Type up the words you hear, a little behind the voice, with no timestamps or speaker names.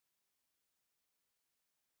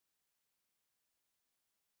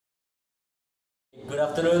Good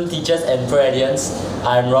afternoon, teachers and ProEdians.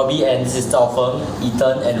 I'm Robbie and this is Zhao, Feng,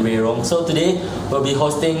 Ethan and Wei Rong. So today we'll be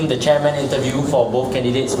hosting the chairman interview for both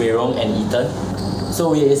candidates Wei Rong and Ethan.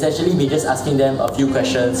 So we essentially be just asking them a few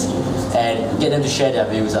questions and get them to share their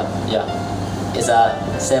views. Yeah, it's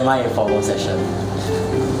a semi-informal session.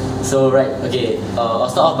 So I'll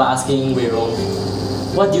start off by asking Wei Rong,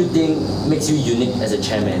 what do you think makes you unique as a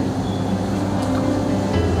chairman?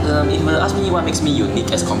 If you were to ask me what makes me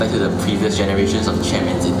unique as compared to the previous generations of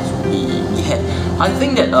chairmen we had, I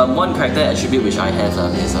think that one character attribute which I have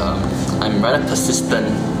is I'm rather persistent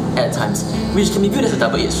at times, which can be viewed as a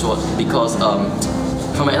double-edged sword because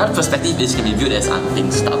from another perspective, this can be viewed as I'm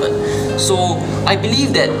being stubborn. So I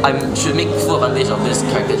believe that I should make full advantage of this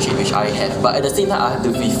character trait which I have, but at the same time I have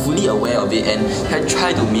to be fully aware of it and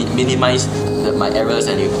try to minimize my errors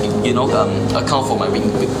and account for my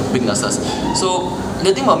weaknesses. So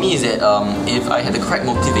the thing about me is that if I had the correct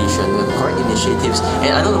motivation, the correct initiatives,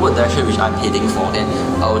 and I know what direction which I'm heading for, then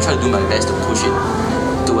I will try to do my best to push it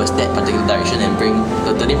towards that particular direction and bring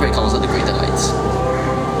the 13th Pride Council to greater heights.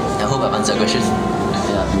 I hope I've answered your question.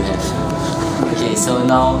 Yeah, you have. Okay, so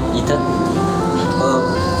now Ethan.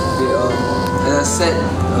 As I said,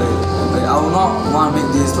 I will not want to make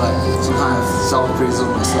this like some kind of self-praise of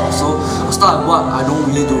myself. So I'll start with what I don't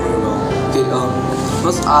really do very well. Okay,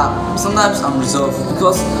 because sometimes I'm reserved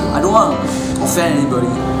because I don't want to offend anybody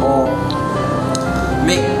or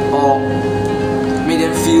make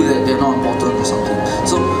them feel that they're not important or something.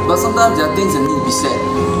 So, but sometimes there are things that need to be said,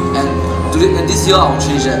 and this year I'll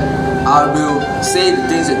change that. I will say the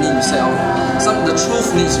things that need to be said. The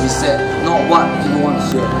truth needs to be said, not what people want to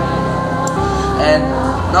hear. And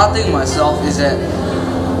another thing myself is that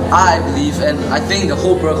I believe, and I think the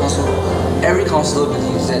whole ProEd council, every councillor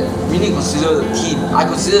believes that we need to consider the team. I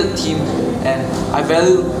consider the team, and I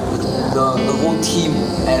value the whole team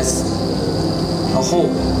as a whole.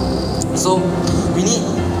 So we need,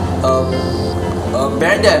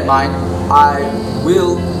 bearing that in mind,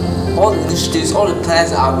 all the initiatives, all the plans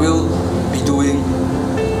that I will be doing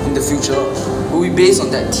in the future will be based on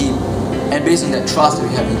that team and based on that trust that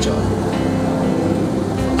we have in each other.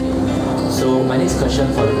 So my next question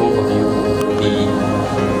for the both of you would be,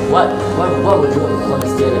 what would you want to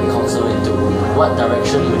steer the council into? What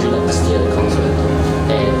direction would you like to steer the council into?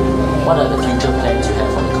 And what are the future plans you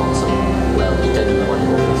have for the council? Well, Ethan, you might want to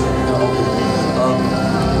go first.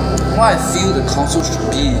 What I feel the council should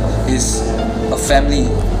be is a family,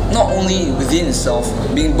 not only within itself,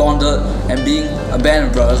 being bonded and being a band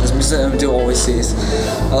of brothers, as Mr. Edmund always says,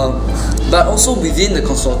 but also within the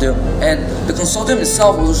consortium. And the consortium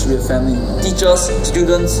itself also should be a family. Teachers,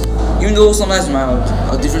 students, even though sometimes we might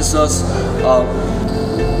have differences,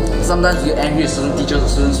 sometimes we get angry at certain teachers or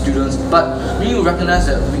certain students, but we need to recognize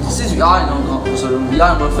that since we are in our consortium, we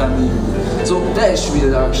are in our family. So that should be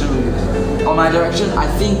the direction. On my direction, I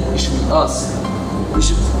think it should be us. We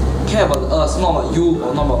should care about us, not about you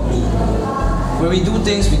or not about me. When we do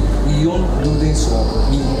things, we don't do things for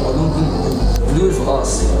me or don't think we do it for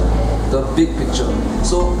us, the big picture.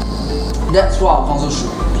 So that's what our council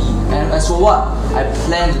should be. And as for what I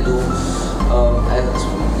plan to do at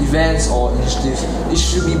events or initiatives, it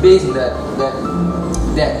should be based on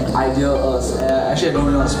that idea of us. Actually, I don't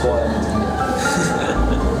really want to spoil anything.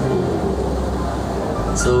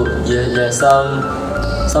 So you have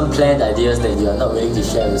some planned ideas that you are not willing to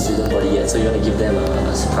share with the student body yet, so you want to give them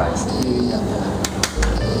a surprise.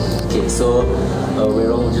 Okay, so Wei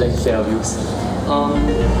Rong, would you like to share your views?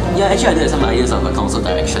 Actually I do have some ideas of a council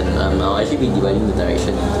direction. I'll actually be dividing the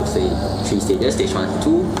direction into say 3 stages, stage 1,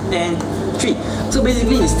 2 and 3. So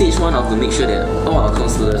basically in stage 1 I have to make sure that all our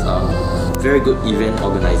councillors are very good event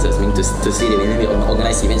organisers. I mean to say that when we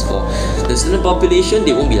organise events for the student population,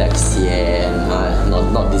 they won't be like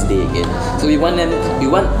not this day again. So we want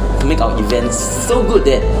to make our events so good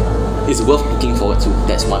that it's worth looking forward to.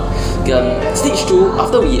 That's one. Stage 2,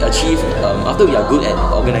 after we are good at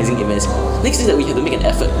organising events, next is that we have to make an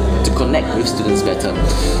effort to connect with students better.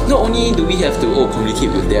 Not only do we have to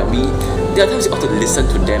communicate with them, there are times we have to listen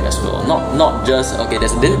to them as well. Not just,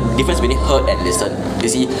 there's a difference between heard and listen. You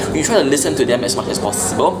see, we try to listen to them as much as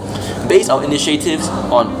possible, base our initiatives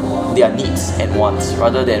on their needs and wants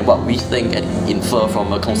rather than what we think and infer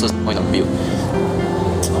from a council's point of view.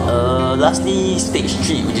 Lastly, stage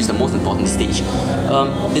 3, which is the most important stage.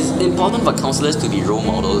 It's important for councillors to be role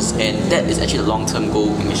models, and that is actually the long-term goal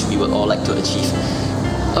in which we would all like to achieve.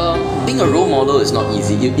 Being a role model is not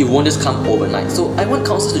easy. It won't just come overnight. So I want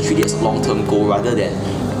councillors to treat it as a long-term goal rather than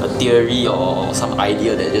a theory or some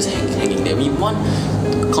idea that is just hanging there. We want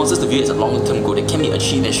councils to view it as a long-term goal that can be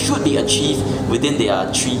achieved and should be achieved within their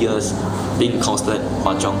 3 years being councillor at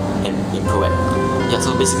Hwa Chong and in ProEd. Yeah,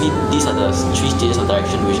 so basically these are the 3 stages of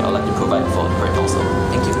direction which I would like to provide for the ProEd Council.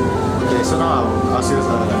 Thank you. Okay, so now I'll ask you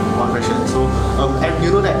one question. So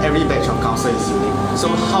you know that every batch of council is unique. So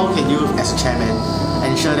how can you, as a chairman,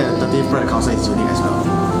 ensure that the 13th ProEd Council is unique as well?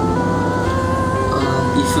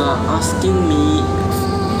 If you are asking me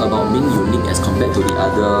about being unique as compared to the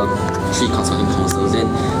other 3 consulting councils, then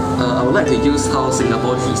I would like to use how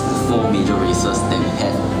Singapore treats the 4 major races that we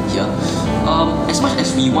have here. As much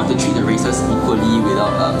as we want to treat the races equally with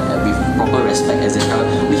proper respect, etc.,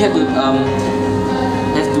 we have to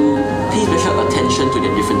pay special attention to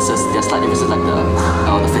their differences, their slight differences like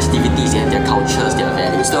the festivities and their cultures, their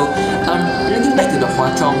values. So, linking back to the Hwa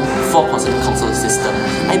Chong 4 consulting council system,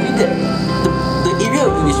 I believe that the area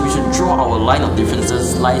in which we should draw our line of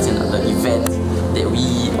differences lies in the events that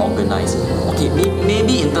we organize. Okay,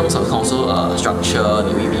 maybe in terms of council structure,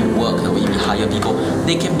 the way we work, the way we hire people,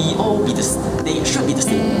 they should be the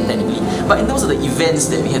same technically. But in terms of the events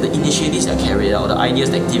that we have, the initiatives that are carried out, the ideas,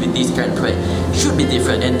 the activities carried out, should be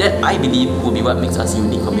different, and that I believe will be what makes us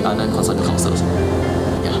unique from the other consulting councils.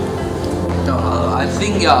 Yeah. I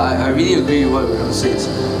think I really agree with what Wei says.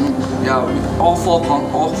 Yeah, all four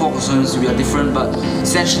concerns, we are different, but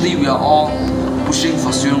essentially we are all pushing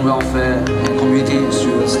for student welfare and communicating with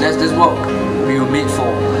students. That's what we were made for.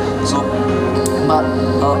 So, but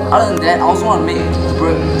other than that, I also want to make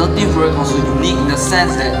the 13th ProEd Council unique in the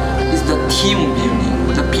sense that the team will be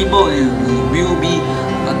unique. The people will be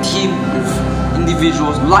a team with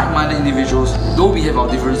individuals, like-minded individuals, though we have our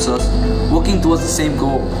differences, working towards the same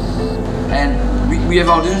goal. And we have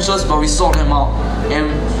our differences, but we sort them out, and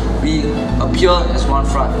we appear as one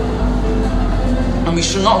front. And we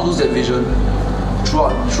should not lose that vision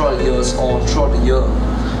throughout the years or throughout the year.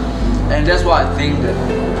 And that's why I think that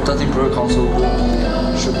 13th ProEd Council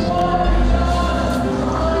should be.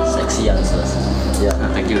 Sexy answers. Yeah.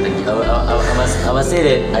 Thank you. I must say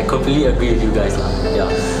that I completely agree with you guys. Yeah.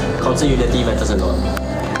 Council unity matters a lot.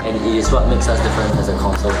 And it is what makes us different as a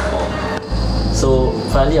council. So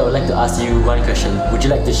finally, I would like to ask you one question. Would you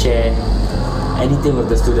like to share anything with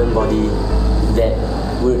the student body that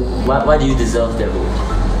why do you deserve that role?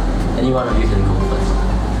 Any one of you can go first.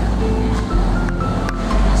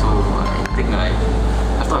 So I think I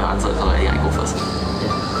thought I answered, so I think I go first.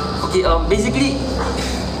 Yeah. Okay, basically,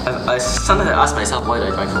 sometimes I ask myself why do I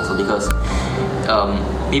join council, because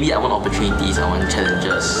maybe I want opportunities, I want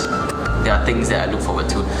challenges. There are things that I look forward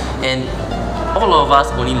to, and all of us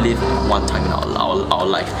only live one time in our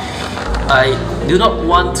life. I do not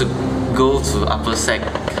want to go to upper sec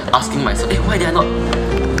asking myself, hey, why did I not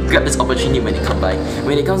grab this opportunity when it comes by?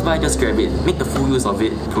 When it comes by, just grab it, make the full use of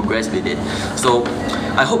it, progress with it. So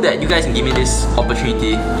I hope that you guys can give me this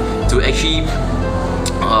opportunity to actually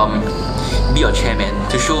be your chairman,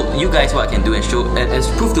 to show you guys what I can do and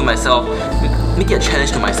prove to myself, make it a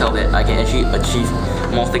challenge to myself that I can actually achieve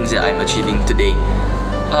more things that I'm achieving today.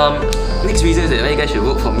 Next reason that you guys should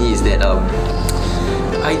vote for me is that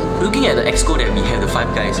looking at the exco that we have, the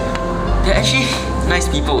 5 guys, they're actually nice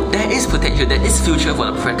people. There is potential, there is future for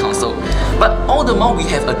the ProEd Council. But all the more we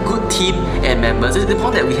have a good team and members, it's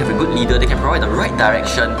important that we have a good leader that can provide the right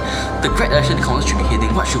direction, the correct direction the council should be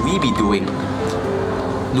heading. What should we be doing?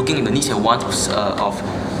 Looking at the needs and wants of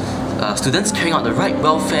students, carrying out the right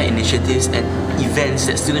welfare initiatives and events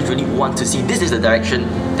that students really want to see. This is the direction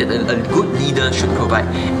that a good leader should provide.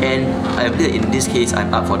 And I believe in this case,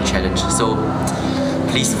 I'm up for the challenge. So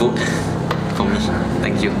please vote for me.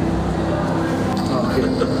 Thank you. Okay.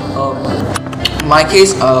 In my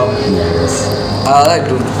case, I like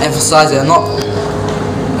to emphasize that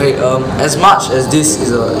as much as this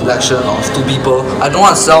is an election of 2 people, I don't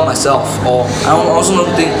want to sell myself, or I also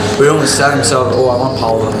don't think Wei Rong is selling himself. Oh, I want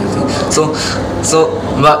power and everything. So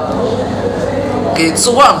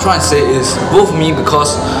what I'm trying to say is both me,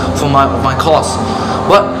 because for my cause,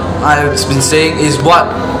 what I've been saying is what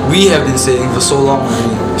we have been saying for so long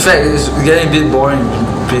already. In fact, it's getting a bit boring and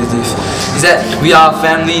repetitive. Is that we are a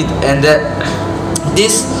family, and that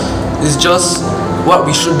this is just what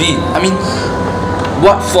we should be. I mean,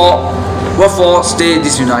 what for stay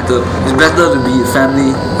disunited? It's better to be a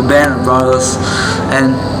family, a band of brothers,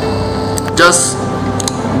 and just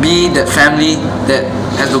be that family that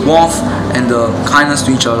has the warmth and the kindness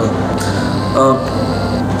to each other.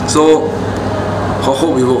 So I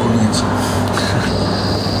hope you vote for me also.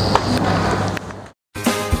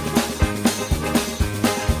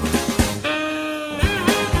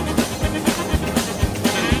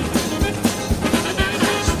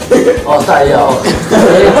 Oh, start here.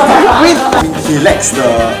 He lacks the.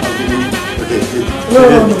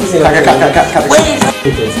 Okay. Cut. Wait!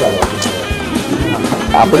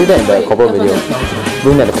 I'll put it in the corporate video.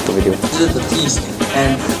 Bring that in the corporate video. The team,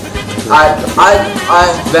 and I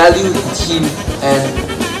value the team and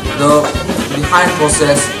the behind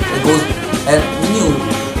process that goes, and we need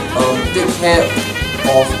to take care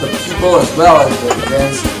of the people as well as the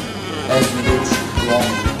events as we go through.